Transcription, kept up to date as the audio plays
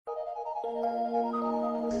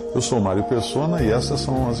Eu sou Mário Persona e essas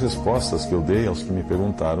são as respostas que eu dei aos que me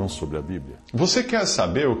perguntaram sobre a Bíblia. Você quer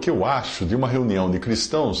saber o que eu acho de uma reunião de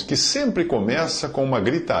cristãos que sempre começa com uma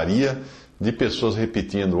gritaria de pessoas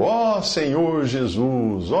repetindo "Ó Senhor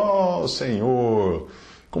Jesus, ó Senhor",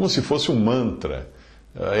 como se fosse um mantra.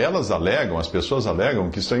 As pessoas alegam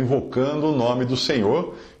que estão invocando o nome do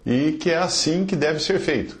Senhor e que é assim que deve ser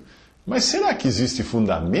feito. Mas será que existe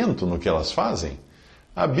fundamento no que elas fazem?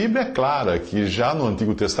 A Bíblia é clara que já no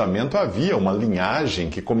Antigo Testamento havia uma linhagem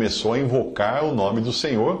que começou a invocar o nome do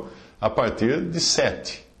Senhor a partir de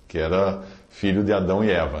Sete, que era filho de Adão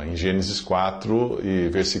e Eva, em Gênesis 4,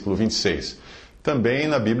 versículo 26. Também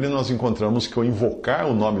na Bíblia nós encontramos que o invocar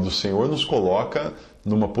o nome do Senhor nos coloca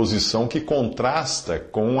numa posição que contrasta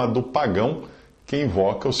com a do pagão que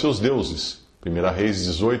invoca os seus deuses. 1 Reis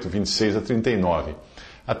 18, 26 a 39.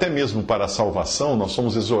 Até mesmo para a salvação, nós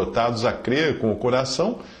somos exortados a crer com o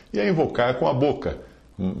coração e a invocar com a boca.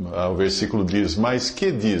 O versículo diz: "Mas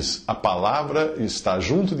que diz? A palavra está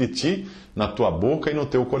junto de ti, na tua boca e no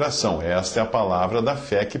teu coração." Esta é a palavra da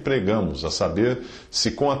fé que pregamos, a saber,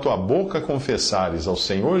 se com a tua boca confessares ao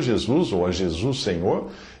Senhor Jesus, ou a Jesus Senhor,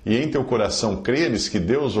 e em teu coração creres que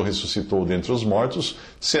Deus o ressuscitou dentre os mortos,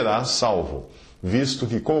 serás salvo. Visto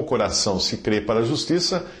que com o coração se crê para a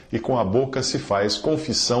justiça e com a boca se faz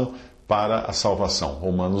confissão para a salvação.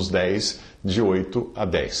 Romanos 10, de 8 a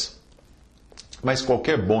 10. Mas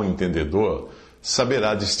qualquer bom entendedor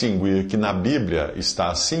saberá distinguir que na Bíblia está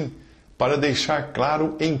assim para deixar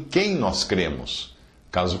claro em quem nós cremos.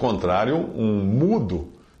 Caso contrário, um mudo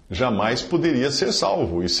jamais poderia ser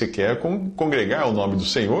salvo e sequer congregar o nome do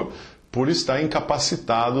Senhor, por estar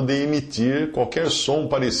incapacitado de emitir qualquer som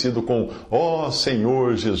parecido com "Ó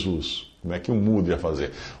Senhor Jesus". Como é que um mudo ia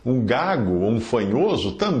fazer? Um gago ou um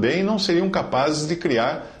fanhoso também não seriam capazes de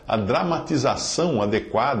criar a dramatização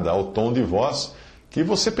adequada ao tom de voz que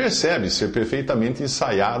você percebe ser perfeitamente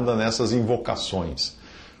ensaiada nessas invocações.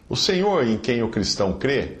 O Senhor em quem o cristão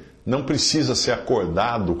crê não precisa ser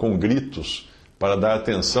acordado com gritos para dar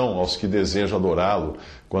atenção aos que desejam adorá-lo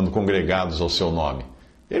quando congregados ao seu nome.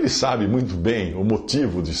 Ele sabe muito bem o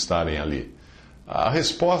motivo de estarem ali. A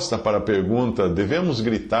resposta para a pergunta, devemos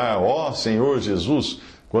gritar "Ó Senhor Jesus",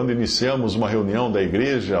 quando iniciamos uma reunião da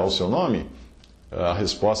igreja ao seu nome? A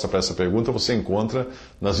resposta para essa pergunta você encontra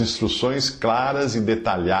nas instruções claras e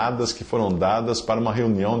detalhadas que foram dadas para uma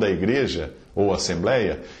reunião da igreja ou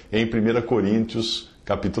assembleia em 1 Coríntios,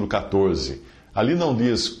 capítulo 14. Ali não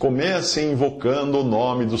diz "comecem invocando o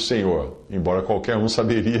nome do Senhor", embora qualquer um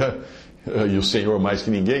saberia, e o Senhor mais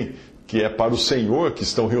que ninguém, que é para o Senhor que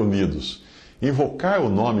estão reunidos. Invocar o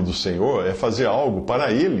nome do Senhor é fazer algo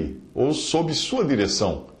para Ele, ou sob sua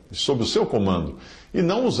direção, sob o seu comando, e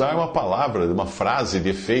não usar uma palavra, uma frase de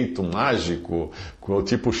efeito mágico,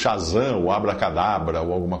 tipo Shazam, ou abracadabra,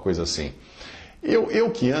 ou alguma coisa assim.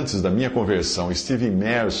 Eu que antes da minha conversão estive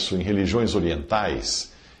imerso em religiões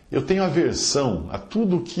orientais, eu tenho aversão a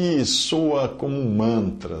tudo que soa como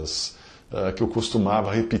mantras, que eu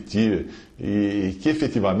costumava repetir e que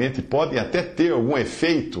efetivamente podem até ter algum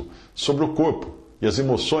efeito sobre o corpo e as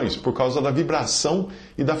emoções por causa da vibração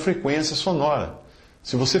e da frequência sonora.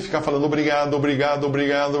 Se você ficar falando obrigado, obrigado,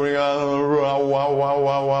 obrigado, obrigado,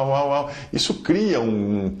 isso cria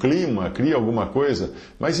um clima, cria alguma coisa,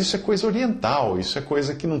 mas isso é coisa oriental, isso é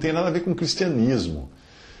coisa que não tem nada a ver com o cristianismo.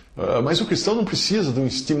 Mas o cristão não precisa de um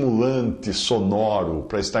estimulante sonoro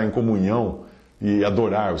para estar em comunhão e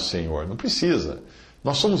adorar o Senhor. Não precisa.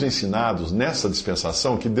 Nós somos ensinados nessa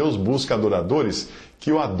dispensação que Deus busca adoradores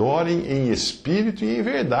que o adorem em espírito e em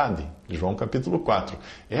verdade. João capítulo 4.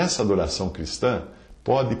 Essa adoração cristã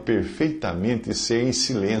pode perfeitamente ser em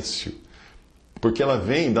silêncio, porque ela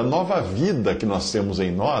vem da nova vida que nós temos em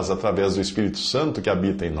nós através do Espírito Santo que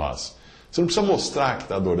habita em nós. Você não precisa mostrar que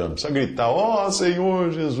está adorando, precisa gritar "Ó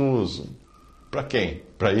Senhor Jesus". Para quem?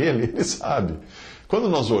 Para Ele? Ele sabe. Quando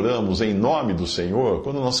nós oramos em nome do Senhor,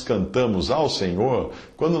 quando nós cantamos ao Senhor,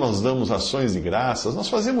 quando nós damos ações de graças, nós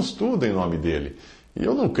fazemos tudo em nome dEle. E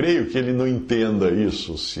eu não creio que Ele não entenda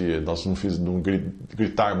isso se nós não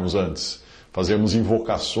gritarmos antes, fazermos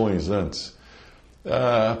invocações antes.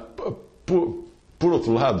 Por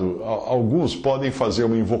outro lado, alguns podem fazer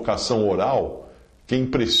uma invocação oral que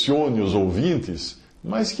impressione os ouvintes,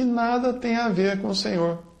 mas que nada tem a ver com o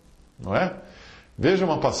Senhor, não é? Veja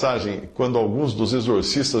uma passagem quando alguns dos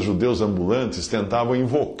exorcistas judeus ambulantes tentavam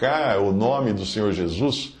invocar o nome do Senhor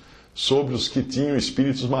Jesus sobre os que tinham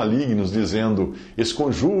espíritos malignos, dizendo: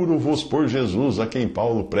 "Esconjuro-vos por Jesus, a quem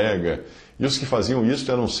Paulo prega", E os que faziam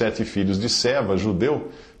isto eram 7 filhos de Seva, judeu,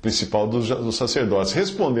 principal dos sacerdotes.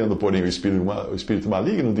 Respondendo, porém, o espírito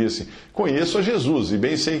maligno disse: Conheço a Jesus, e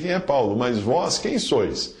bem sei quem é Paulo, mas vós quem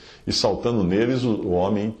sois? E saltando neles o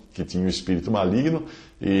homem que tinha o espírito maligno,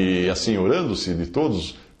 e assim orando-se de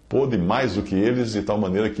todos, pôde mais do que eles, de tal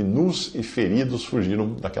maneira que nus e feridos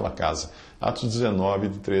fugiram daquela casa. Atos 19,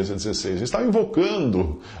 de 13 a 16. Eles estavam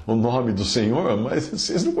invocando o nome do Senhor, mas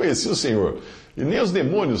vocês não conheciam o Senhor. E nem os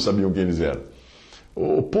demônios sabiam quem eles eram.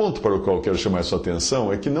 O ponto para o qual eu quero chamar a sua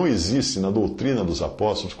atenção é que não existe na doutrina dos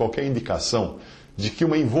apóstolos qualquer indicação de que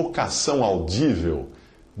uma invocação audível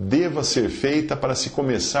deva ser feita para se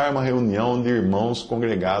começar uma reunião de irmãos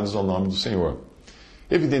congregados ao nome do Senhor.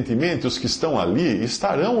 Evidentemente, os que estão ali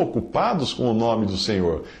estarão ocupados com o nome do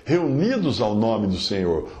Senhor, reunidos ao nome do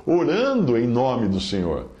Senhor, orando em nome do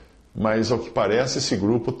Senhor. Mas, ao que parece, esse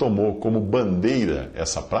grupo tomou como bandeira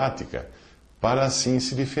essa prática para assim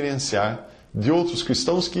se diferenciar de outros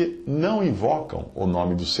cristãos que não invocam o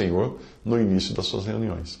nome do Senhor no início das suas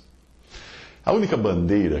reuniões. A única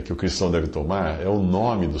bandeira que o cristão deve tomar é o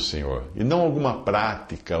nome do Senhor, e não alguma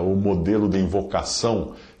prática ou modelo de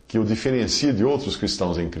invocação que o diferencie de outros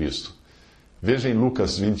cristãos em Cristo. Veja em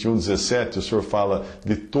Lucas 21, 17, o Senhor fala: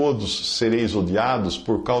 de todos sereis odiados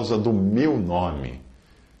por causa do meu nome.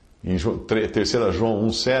 Em 3 João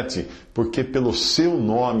 1, 7, porque pelo seu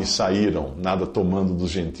nome saíram, nada tomando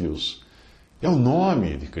dos gentios. É o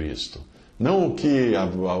nome de Cristo, não o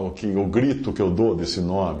grito que eu dou desse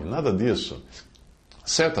nome, nada disso.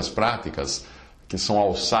 Certas práticas que são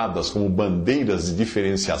alçadas como bandeiras de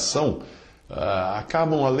diferenciação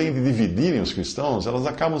acabam, além de dividirem os cristãos, elas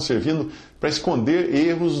acabam servindo para esconder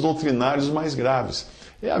erros doutrinários mais graves.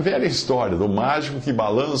 É a velha história do mágico que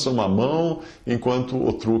balança uma mão enquanto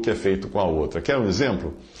o truque é feito com a outra. Quer um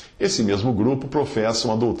exemplo? Esse mesmo grupo professa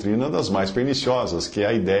uma doutrina das mais perniciosas, que é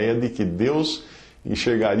a ideia de que Deus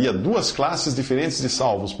enxergaria 2 classes diferentes de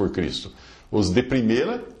salvos por Cristo. Os de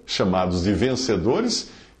primeira, chamados de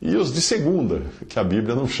vencedores, e os de segunda, que a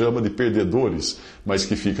Bíblia não chama de perdedores, mas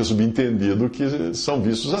que fica subentendido que são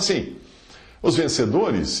vistos assim. Os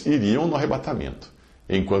vencedores iriam no arrebatamento,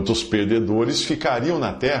 enquanto os perdedores ficariam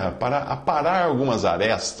na terra para aparar algumas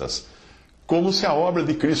arestas, como se a obra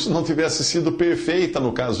de Cristo não tivesse sido perfeita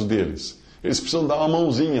no caso deles. Eles precisam dar uma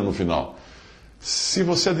mãozinha no final. Se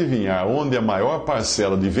você adivinhar onde a maior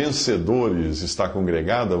parcela de vencedores está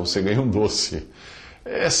congregada, você ganha um doce.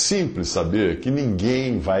 É simples saber que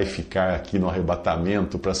ninguém vai ficar aqui no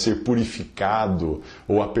arrebatamento para ser purificado,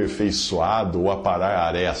 ou aperfeiçoado, ou aparar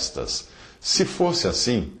arestas. Se fosse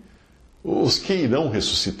assim, os que irão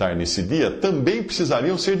ressuscitar nesse dia também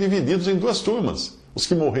precisariam ser divididos em 2 turmas, os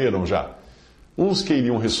que morreram já. Uns que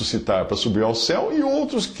iriam ressuscitar para subir ao céu e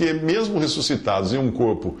outros que, mesmo ressuscitados em um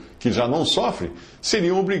corpo que já não sofre,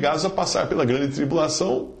 seriam obrigados a passar pela grande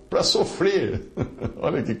tribulação para sofrer.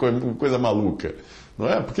 Olha que coisa maluca, não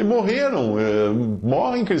é? Porque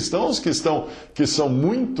morrem cristãos que são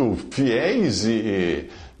muito fiéis e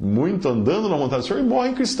muito andando na vontade do Senhor, e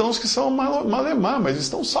morrem cristãos que são malemar, mas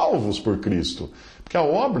estão salvos por Cristo, porque a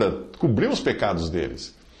obra cobriu os pecados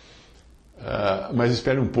deles. Mas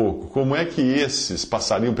espere um pouco, como é que esses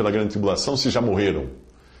passariam pela grande tribulação se já morreram?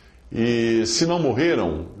 E se não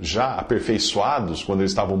morreram já aperfeiçoados quando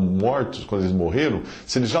eles estavam mortos, quando eles morreram,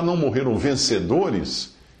 se eles já não morreram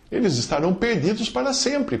vencedores, eles estarão perdidos para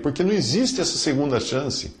sempre, porque não existe essa segunda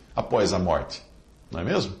chance após a morte, não é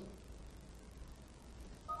mesmo?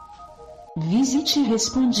 Visite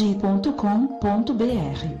respondi.com.br.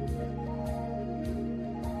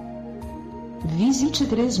 Visite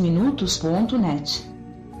 3minutos.net.